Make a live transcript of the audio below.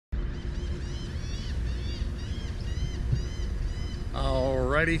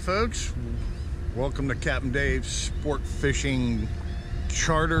Alrighty folks, welcome to Captain Dave's Sport Fishing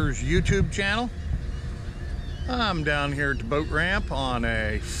Charters YouTube channel. I'm down here at the boat ramp on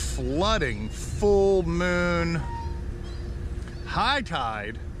a flooding full moon high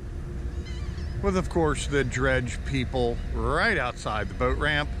tide with, of course, the dredge people right outside the boat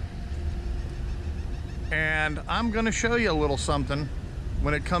ramp. And I'm going to show you a little something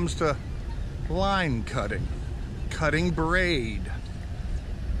when it comes to line cutting, cutting braid,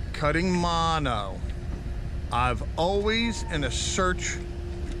 cutting mono. I've always in a search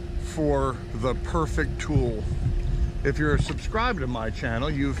for the perfect tool. If you're subscribed to my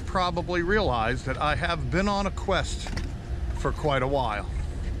channel, you've probably realized that I have been on a quest for quite a while.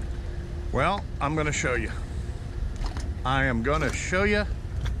 Well, I'm going to show you. I am going to show you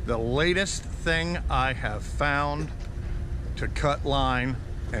the latest thing I have found to cut line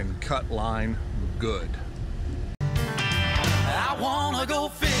and cut line good. I wanna go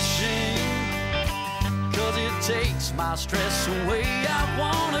fishing, 'cause it takes my stress away. I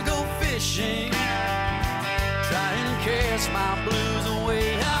wanna go fishing, try and cast my blues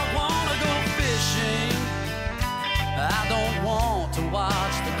away. I wanna go fishing, I don't want to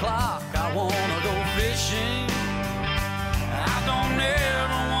watch the clock. I wanna go fishing, I don't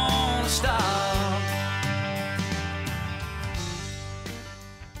ever wanna stop.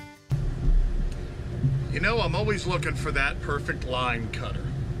 You know, I'm always looking for that perfect line cutter.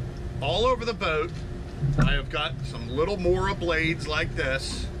 All over the boat, I have got some little Mora blades like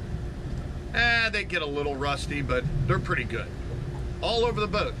this. They get a little rusty, but they're pretty good. All over the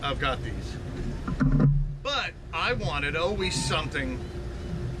boat, I've got these. But I wanted always something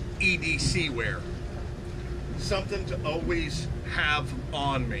EDC wear. Something to always have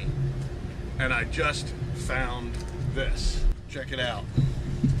on me. And I just found this. Check it out.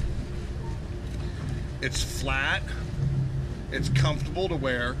 It's flat, it's comfortable to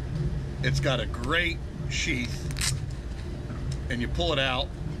wear, it's got a great sheath, and you pull it out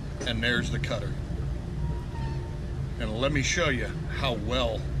and there's the cutter. And let me show you how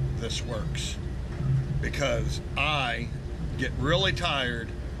well this works, because I get really tired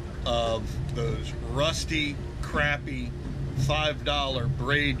of those rusty, crappy $5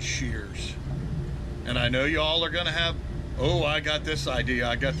 braid shears. And I know y'all are gonna have, oh, I got this idea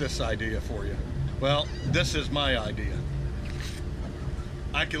for you. Well, this is my idea.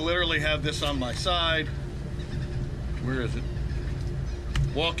 I can literally have this on my side. Where is it?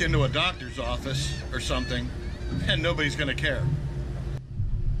 Walk into a doctor's office or something, and nobody's gonna care.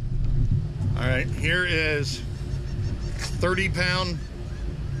 All right, here is 30-pound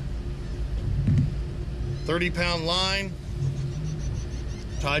line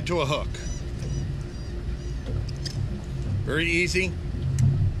tied to a hook. Very easy.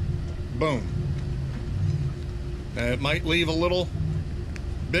 Boom. And it might leave a little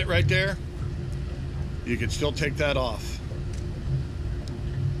bit right there. You could still take that off.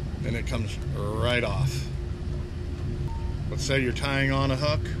 And it comes right off. Let's say you're tying on a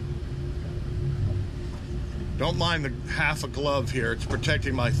hook. Don't mind the half a glove here. It's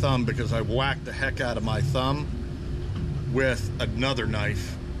protecting my thumb because I whacked the heck out of my thumb with another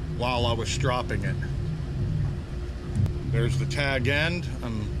knife while I was stropping it. There's the tag end.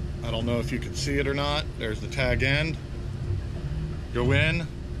 I don't know if you can see it or not. There's the tag end. Go in,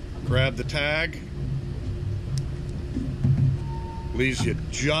 grab the tag. Leaves you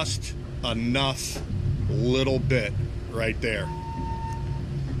just enough little bit right there.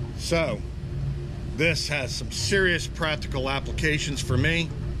 So, this has some serious practical applications for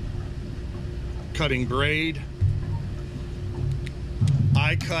me. Cutting braid.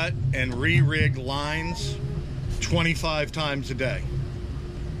 I cut and re-rig lines 25 times a day.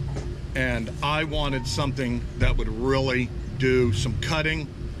 And I wanted something that would really do some cutting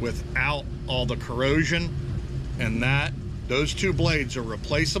without all the corrosion. And those two blades are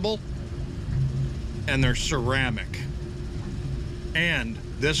replaceable, and they're ceramic. And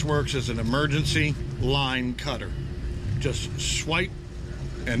this works as an emergency line cutter. Just swipe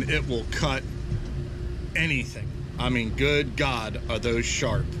and it will cut anything. I mean, good God, are those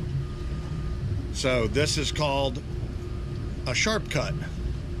sharp. So this is called a sharp cut.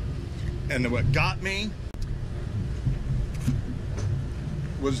 And what got me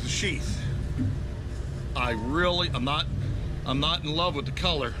was the sheath. I'm not in love with the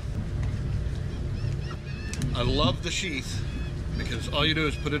color. I love the sheath because all you do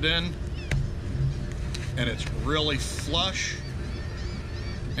is put it in and it's really flush.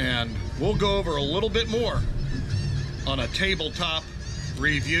 And we'll go over a little bit more on a tabletop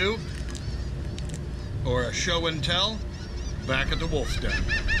review or a show and tell back at the Wolf's Den.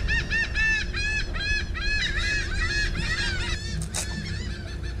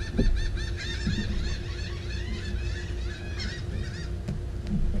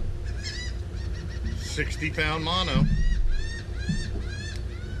 60-pound mono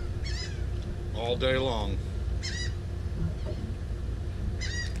all day long,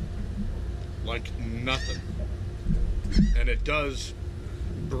 like nothing. And it does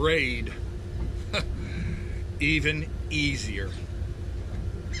braid even easier.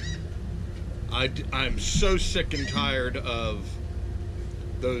 I'm so sick and tired of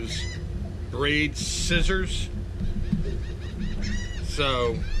those braid scissors.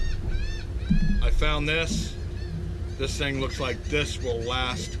 So I found this. This thing looks like this will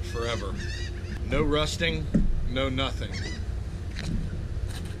last forever. No rusting, no nothing.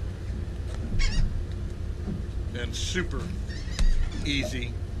 And super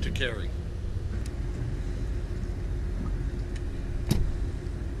easy to carry.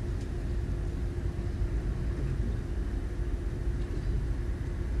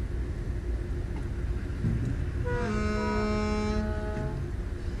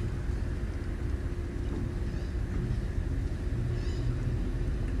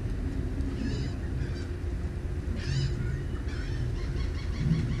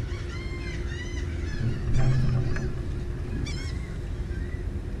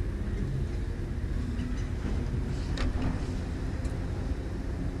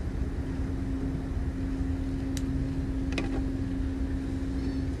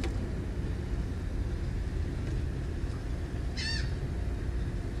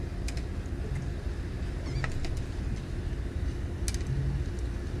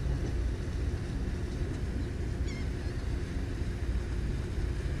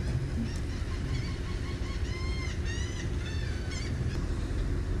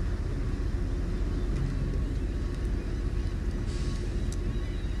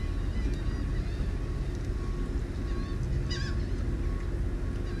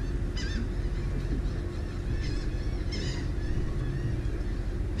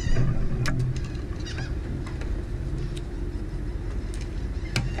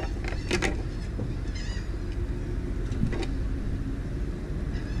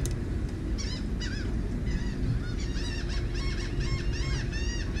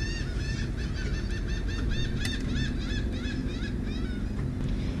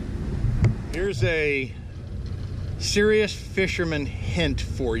 Here's a serious fisherman hint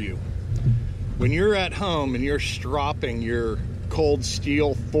for you. When you're at home and you're stropping your cold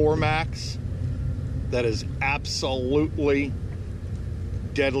steel 4-max that is absolutely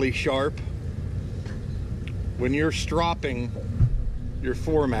deadly sharp, when you're stropping your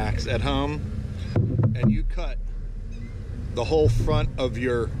 4-max at home and you cut the whole front of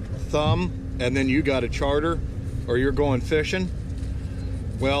your thumb and then you got a charter or you're going fishing,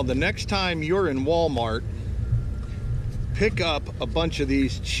 well, the next time you're in Walmart, pick up a bunch of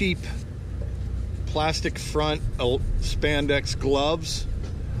these cheap plastic front spandex gloves.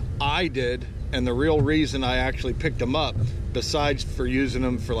 I did, and the real reason I actually picked them up, besides for using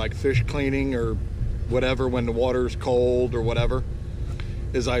them for like fish cleaning or whatever when the water's cold or whatever,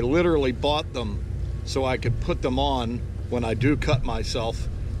 is I literally bought them so I could put them on when I do cut myself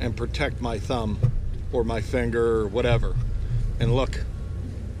and protect my thumb or my finger or whatever. And look,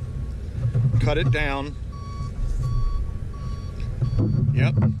 cut it down.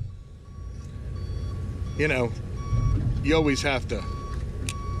 Yep. You know, you always have to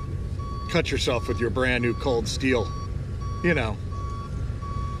cut yourself with your brand new cold steel. You know,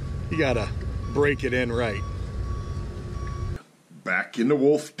 you gotta break it in right. Back in the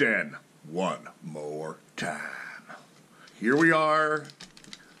wolf den one more time. Here we are,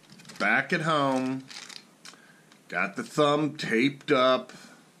 back at home. Got the thumb taped up.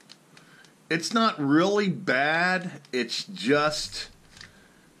 It's not really bad, it's just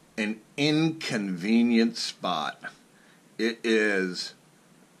an inconvenient spot. It is,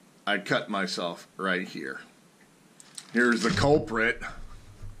 I cut myself right here. Here's the culprit,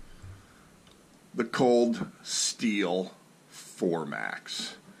 the cold steel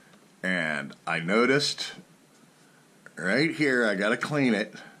 4-max. And I noticed right here, I gotta clean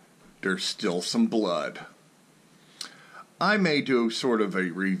it, there's still some blood. I may do sort of a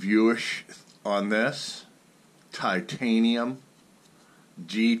reviewish on this. Titanium,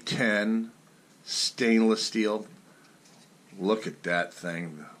 G10, stainless steel. Look at that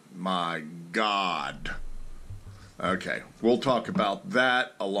thing. My God. Okay, we'll talk about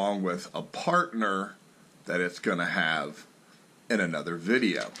that along with a partner that it's going to have in another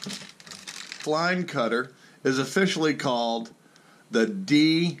video. Line cutter is officially called the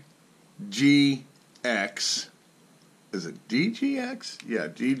DGX. Is it DGX? Yeah,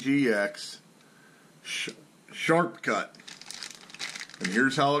 DGX Sharp Cut. And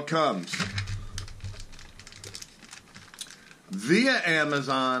here's how it comes. via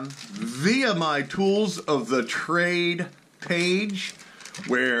Amazon, via my Tools of the Trade page,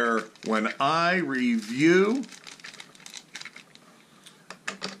 where when I review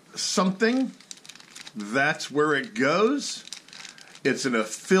something, that's where it goes. It's an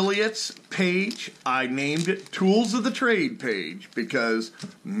affiliates page. I named it Tools of the Trade page because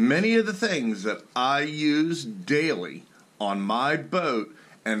many of the things that I use daily on my boat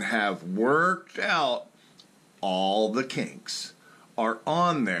and have worked out all the kinks are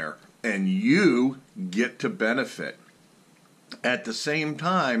on there, and you get to benefit. At the same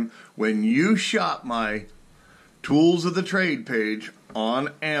time, when you shop my Tools of the Trade page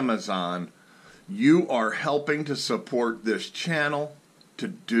on Amazon, you are helping to support this channel to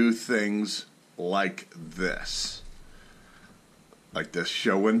do things like this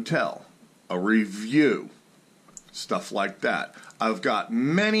show and tell, a review, stuff like that. I've got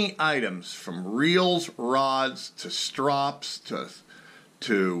many items from reels, rods, to strops,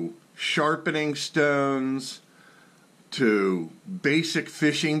 to sharpening stones, to basic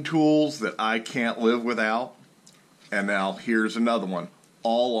fishing tools that I can't live without. And now here's another one,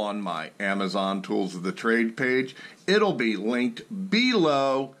 all on my Amazon Tools of the Trade page. It'll be linked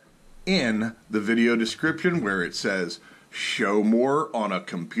below in the video description where it says show more on a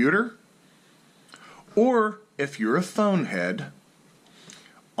computer. Or if you're a phone head,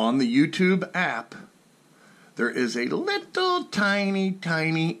 on the YouTube app, there is a little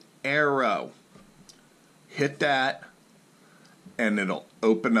tiny arrow. Hit that and it'll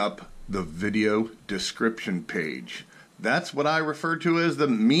open up the video description page. That's what I refer to as the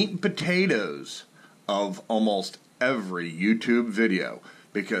meat and potatoes of almost every YouTube video,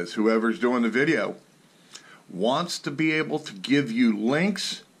 because whoever's doing the video wants to be able to give you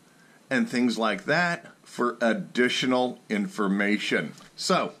links and things like that for additional information.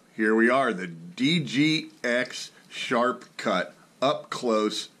 So here we are, the DGX Sharp Cut, up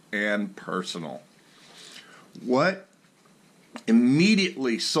close and personal. What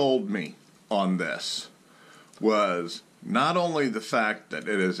immediately sold me on this was not only the fact that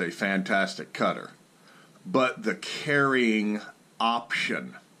it is a fantastic cutter, but the carrying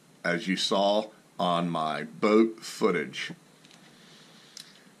option, as you saw on my boat footage.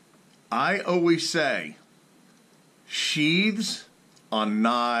 I always say sheaths on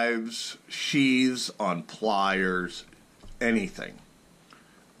knives, sheaths on pliers, anything,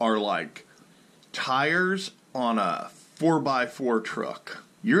 are like tires on a 4x4 truck.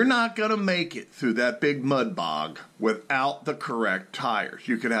 You're not going to make it through that big mud bog without the correct tires.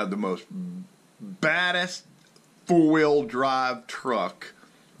 You could have the most baddest four-wheel drive truck,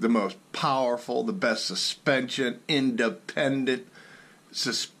 the most powerful, the best suspension, independent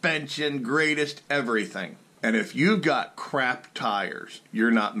suspension, greatest everything. And if you've got crap tires,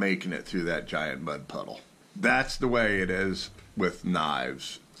 you're not making it through that giant mud puddle. That's the way it is with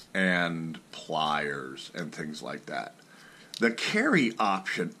knives and pliers and things like that. The carry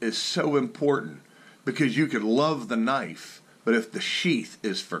option is so important because you could love the knife, but if the sheath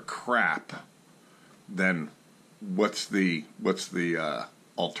is for crap, then what's the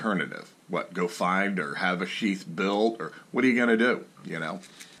alternative? What, go find or have a sheath built, or what are you going to do, you know?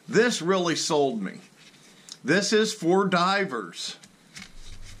 This really sold me. This is for divers.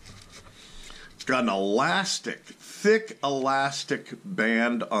 It's got an elastic, thick elastic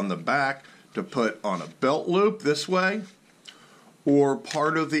band on the back to put on a belt loop this way, or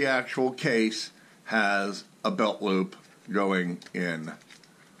part of the actual case has a belt loop going in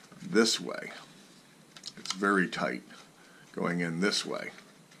this way. It's very tight going in this way.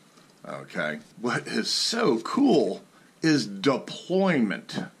 Okay. What is so cool is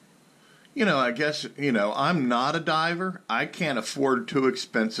deployment. You know, I guess, you know, I'm not a diver. I can't afford two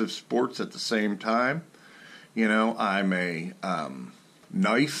expensive sports at the same time. You know, I'm a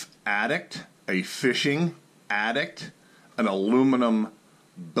knife addict, a fishing addict, an aluminum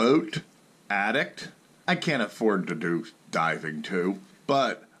boat addict. I can't afford to do diving too,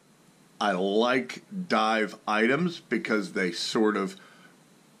 but I like dive items because they sort of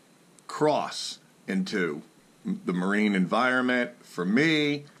cross into the marine environment for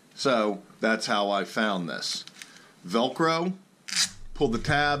me. So that's how I found this. Velcro, pull the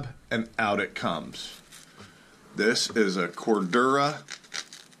tab, and out it comes. This is a Cordura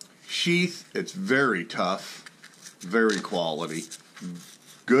sheath. It's very tough, very quality,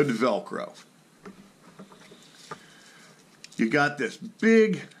 good Velcro. You got this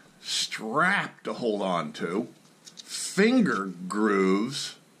big strap to hold on to, finger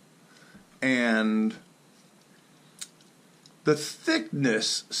grooves, and the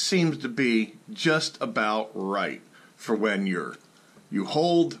thickness seems to be just about right for when you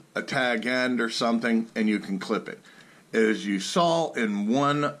hold a tag end or something and you can clip it. As you saw in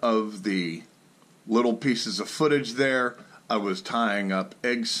one of the little pieces of footage there, I was tying up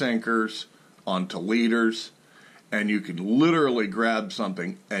egg sinkers onto leaders, and you can literally grab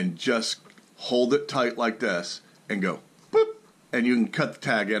something and just hold it tight like this and go boop, and you can cut the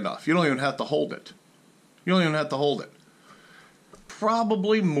tag end off. You don't even have to hold it. You don't even have to hold it.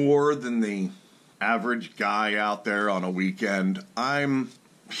 Probably more than the average guy out there on a weekend. I am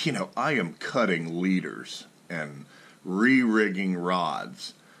cutting leaders and re-rigging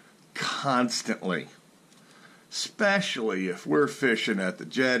rods constantly, especially if we're fishing at the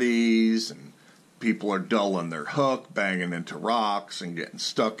jetties and people are dulling their hook, banging into rocks and getting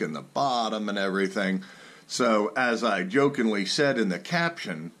stuck in the bottom and everything. So as I jokingly said in the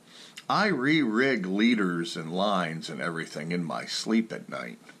caption, I re-rig leaders and lines and everything in my sleep at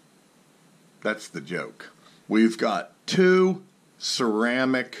night. That's the joke. We've got 2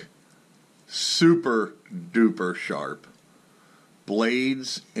 ceramic super duper sharp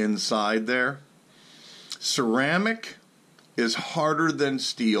blades inside there. Ceramic is harder than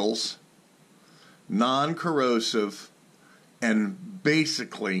steels, non-corrosive, and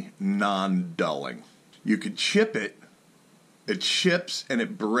basically non-dulling. You could chip it. It chips and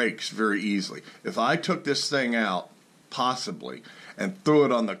it breaks very easily. If I took this thing out, possibly, and threw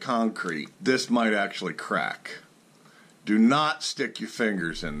it on the concrete, this might actually crack. Do not stick your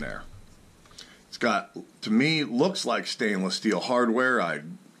fingers in there. It's got, to me, looks like stainless steel hardware.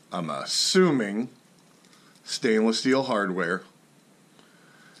 I'm assuming stainless steel hardware.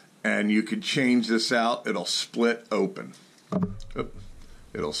 And you could change this out. It'll split open.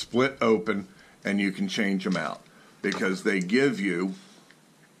 It'll split open, and you can change them out, because they give you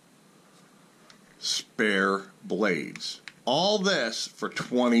spare blades. All this for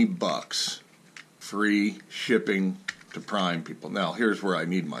 20 bucks. Free shipping to Prime people. Now, here's where I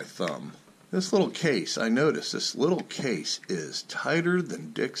need my thumb. This little case, I noticed this little case is tighter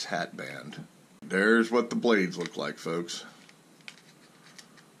than Dick's hat band. There's what the blades look like, folks.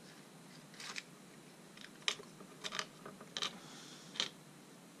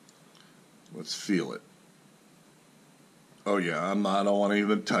 Let's feel it. Oh yeah, I don't want to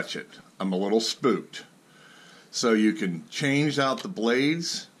even touch it. I'm a little spooked. So you can change out the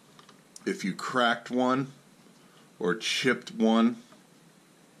blades if you cracked one or chipped one.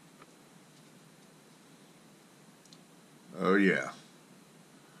 Oh yeah.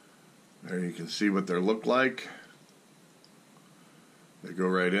 There you can see what they look like. They go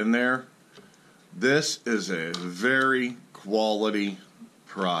right in there. This is a very quality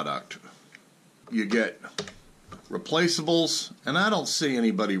product. You get replaceables, and I don't see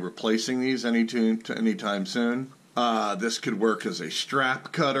anybody replacing these anytime soon. This could work as a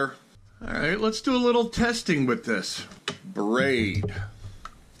strap cutter. All right, let's do a little testing with this braid.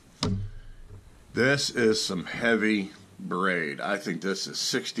 This is some heavy braid. I think this is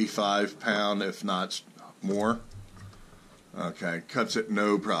 65 pound, if not more. Okay, cuts it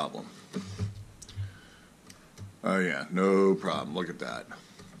no problem. Oh yeah, no problem. Look at that.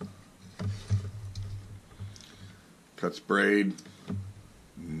 Cuts braid,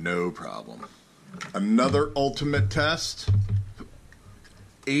 no problem. Another ultimate test,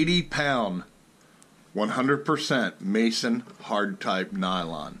 80 pound, 100% Mason hard type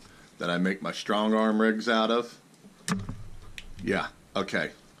nylon that I make my strong arm rigs out of. Yeah,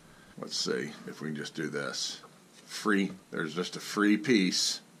 okay. Let's see if we can just do this. Free, there's just a free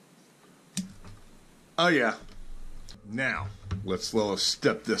piece. Oh yeah. Now, let's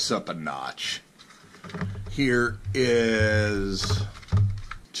step this up a notch. Here is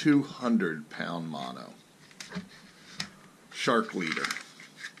 200 pound mono. Shark leader.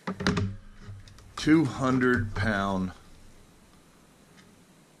 200 pound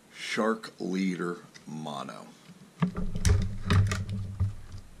shark leader mono.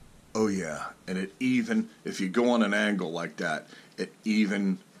 Oh yeah, and it even, if you go on an angle like that, it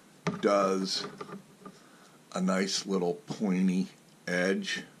even does a nice little pointy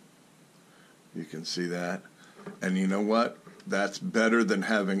edge. You can see that. And you know what? That's better than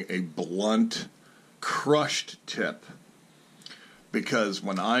having a blunt, crushed tip. Because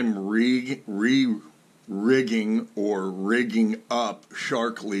when I'm rigging or rigging up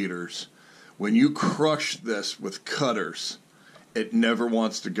shark leaders, when you crush this with cutters, it never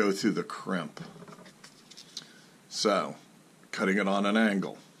wants to go through the crimp. So, cutting it on an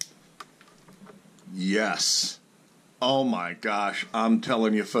angle. Yes. Oh my gosh, I'm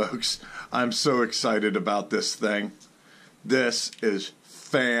telling you folks, I'm so excited about this thing. This is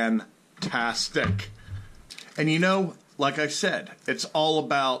fantastic. And you know, like I said, it's all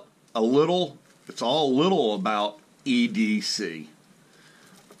about a little about EDC.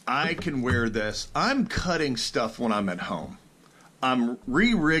 I can wear this. I'm cutting stuff when I'm at home. I'm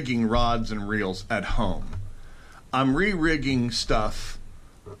re-rigging rods and reels at home. I'm re-rigging stuff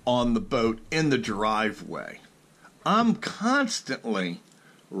on the boat in the driveway. I'm constantly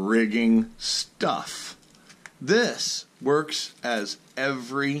rigging stuff. This works as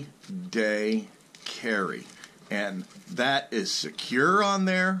everyday carry, and that is secure on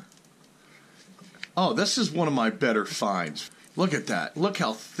there. Oh, this is one of my better finds. Look at that. Look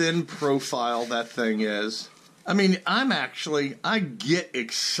how thin profile that thing is. I mean, I get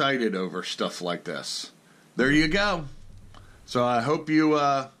excited over stuff like this. There you go. So I hope you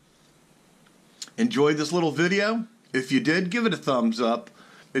enjoyed this little video. If you did, give it a thumbs up.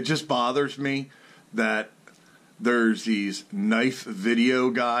 It just bothers me that there's these knife video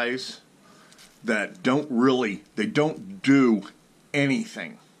guys that they don't do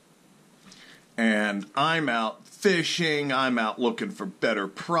anything. And I'm out fishing, I'm out looking for better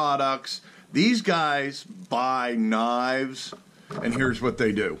products. These guys buy knives, and here's what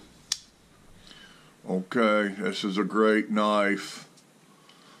they do. Okay, this is a great knife.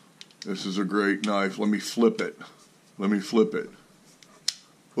 This is a great knife. Let me flip it. Let me flip it.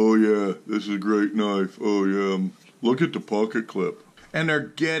 Oh yeah, this is a great knife. Oh yeah, look at the pocket clip. And they're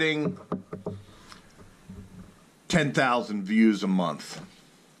getting 10,000 views a month.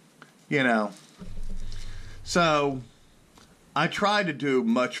 You know. So, I try to do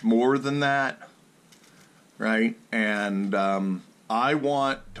much more than that, right? And I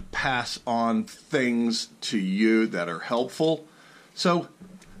want to pass on things to you that are helpful. So,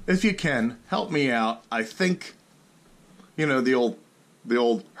 if you can, help me out. I think, you know, the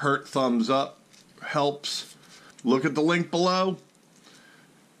old hurt thumbs up helps. Look at the link below.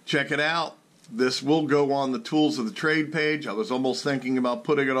 Check it out. This will go on the Tools of the Trade page. I was almost thinking about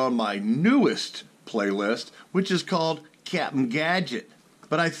putting it on my newest playlist, which is called Captain Gadget.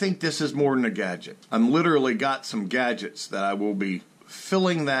 But I think this is more than a gadget. I'm literally got some gadgets that I will be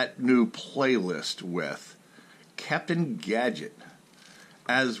filling that new playlist with. Captain Gadget.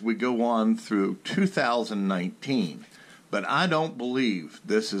 As we go on through 2019. But I don't believe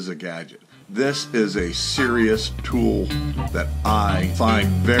this is a gadget. This is a serious tool that I find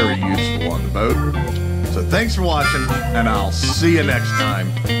very useful on the boat. So thanks for watching, and I'll see you next time.